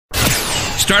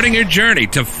starting your journey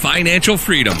to financial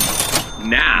freedom.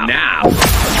 Now,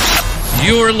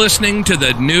 you're listening to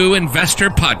the New Investor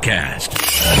Podcast.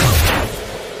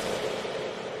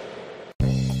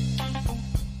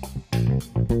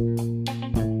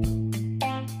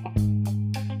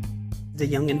 The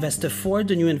Young Investor for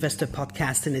the New Investor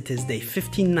Podcast, and it is day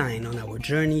 59 on our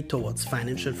journey towards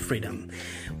financial freedom.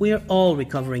 We are all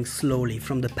recovering slowly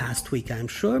from the past week, I'm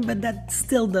sure, but that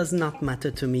still does not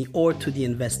matter to me or to the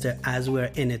investor, as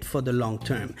we're in it for the long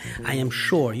term. I am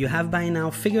sure you have by now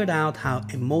figured out how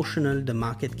emotional the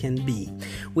market can be.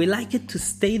 We like it to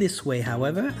stay this way,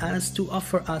 however, as to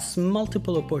offer us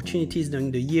multiple opportunities during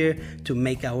the year to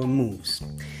make our moves.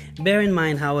 Bear in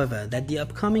mind, however, that the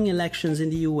upcoming elections in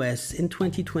the US in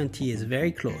 2020 is very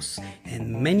close,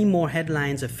 and many more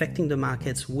headlines affecting the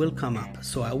markets will come up.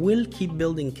 So I will keep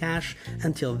building cash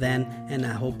until then, and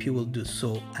I hope you will do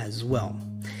so as well.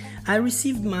 I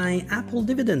received my Apple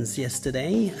dividends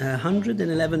yesterday,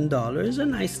 $111, a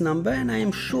nice number, and I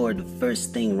am sure the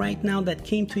first thing right now that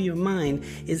came to your mind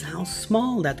is how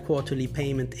small that quarterly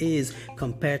payment is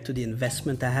compared to the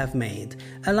investment I have made.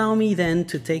 Allow me then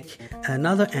to take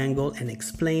another angle and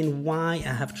explain why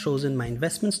I have chosen my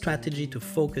investment strategy to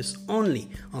focus only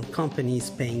on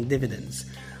companies paying dividends.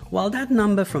 While that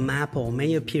number from Apple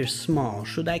may appear small,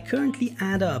 should I currently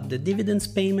add up the dividends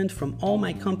payment from all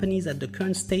my companies at the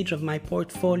current stage of my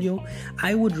portfolio,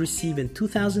 I would receive in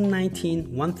 2019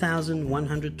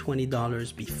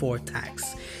 $1,120 before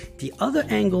tax. The other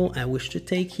angle I wish to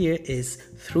take here is,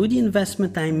 through the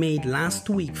investment I made last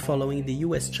week following the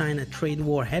US-China trade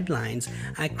war headlines,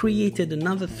 I created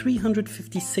another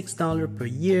 $356 per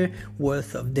year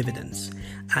worth of dividends.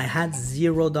 I had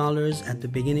 $0 at the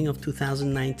beginning of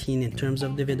 2019 in terms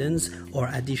of dividends or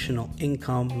additional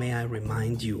income, may I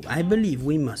remind you. I believe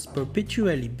we must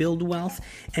perpetually build wealth,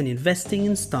 and investing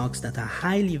in stocks that are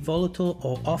highly volatile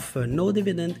or offer no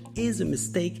dividend is a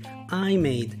mistake I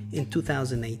made in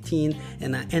 2018,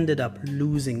 and I ended up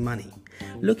losing money.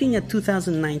 Looking at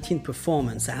 2019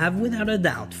 performance, I have without a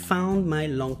doubt found my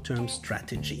long-term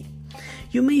strategy.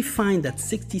 You may find that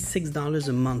 $66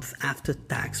 a month after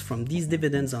tax from these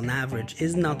dividends on average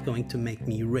is not going to make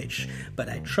me rich, but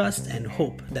I trust and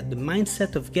hope that the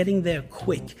mindset of getting there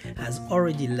quick has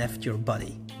already left your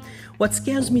body. What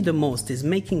scares me the most is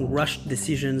making rushed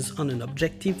decisions on an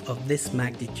objective of this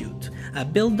magnitude. I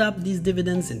build up these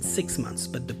dividends in 6 months,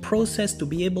 but the process to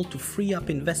be able to free up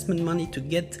investment money to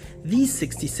get these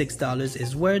 $66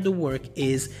 is where the work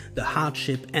is, the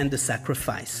hardship and the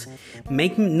sacrifice.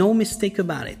 Make no mistake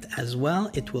about it, as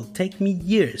well, it will take me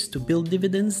years to build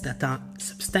dividends that are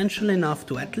substantial enough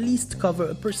to at least cover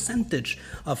a percentage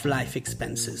of life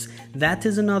expenses. That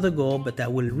is another goal, but I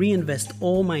will reinvest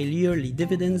all my yearly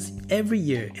dividends every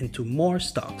year into more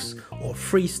stocks or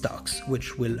free stocks,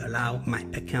 which will allow my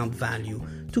account value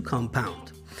to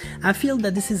compound. I feel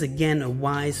that this is again a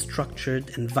wise,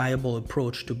 structured, and viable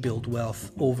approach to build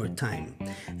wealth over time.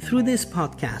 Through this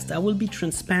podcast, I will be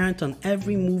transparent on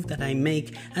every move that I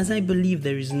make, as I believe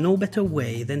there is no better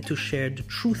way than to share the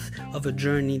truth of a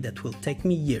journey that will take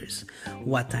me years.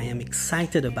 What I am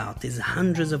excited about is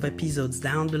hundreds of episodes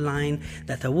down the line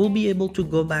that I will be able to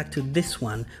go back to this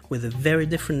one with a very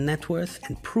different net worth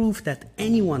and prove that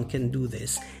anyone can do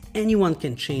this. Anyone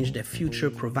can change their future,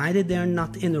 provided they are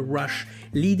not in a rush,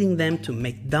 leading them to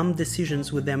make dumb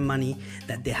decisions with their money,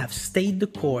 that they have stayed the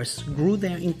course, grew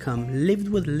their income, lived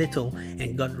with little,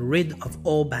 and got rid of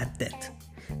all bad debt.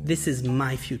 This is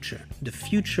my future. The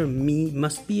future me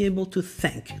must be able to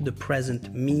thank the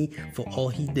present me for all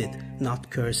he did, not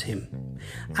curse him.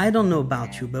 I don't know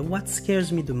about you, but what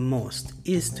scares me the most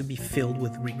is to be filled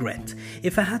with regret.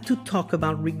 If I had to talk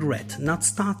about regret, not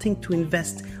starting to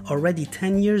invest already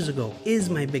 10 years ago is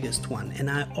my biggest one,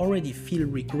 and I already feel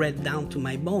regret down to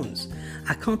my bones.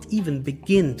 I can't even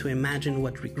begin to imagine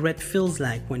what regret feels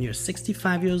like when you're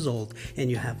 65 years old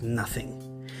and you have nothing.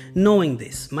 Knowing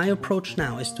this, my approach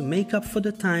now is to make up for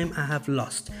the time I have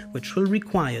lost, which will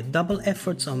require double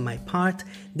efforts on my part.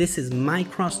 This is my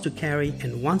cross to carry,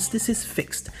 and once this is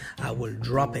fixed, I will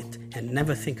drop it and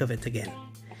never think of it again.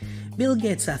 Bill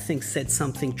Gates, I think, said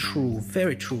something true,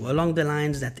 very true, along the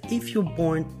lines that if you're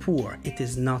born poor, it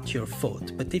is not your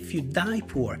fault, but if you die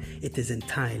poor, it is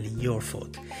entirely your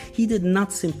fault. He did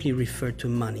not simply refer to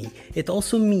money. It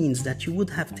also means that you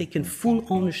would have taken full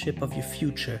ownership of your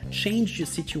future, changed your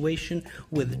situation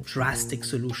with drastic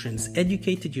solutions,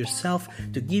 educated yourself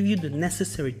to give you the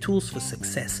necessary tools for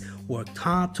success, worked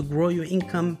hard to grow your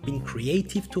income, been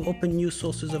creative to open new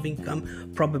sources of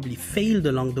income, probably failed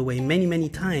along the way many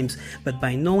times, but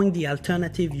by knowing the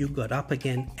alternative, you got up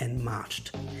again and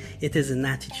marched. It is an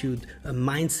attitude, a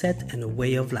mindset, and a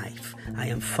way of life. I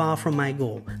am far from my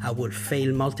goal. I will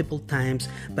fail multiple times,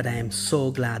 but I am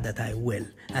so glad that I will,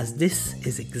 as this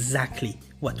is exactly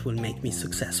what will make me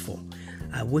successful.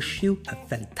 I wish you a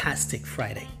fantastic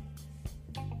Friday.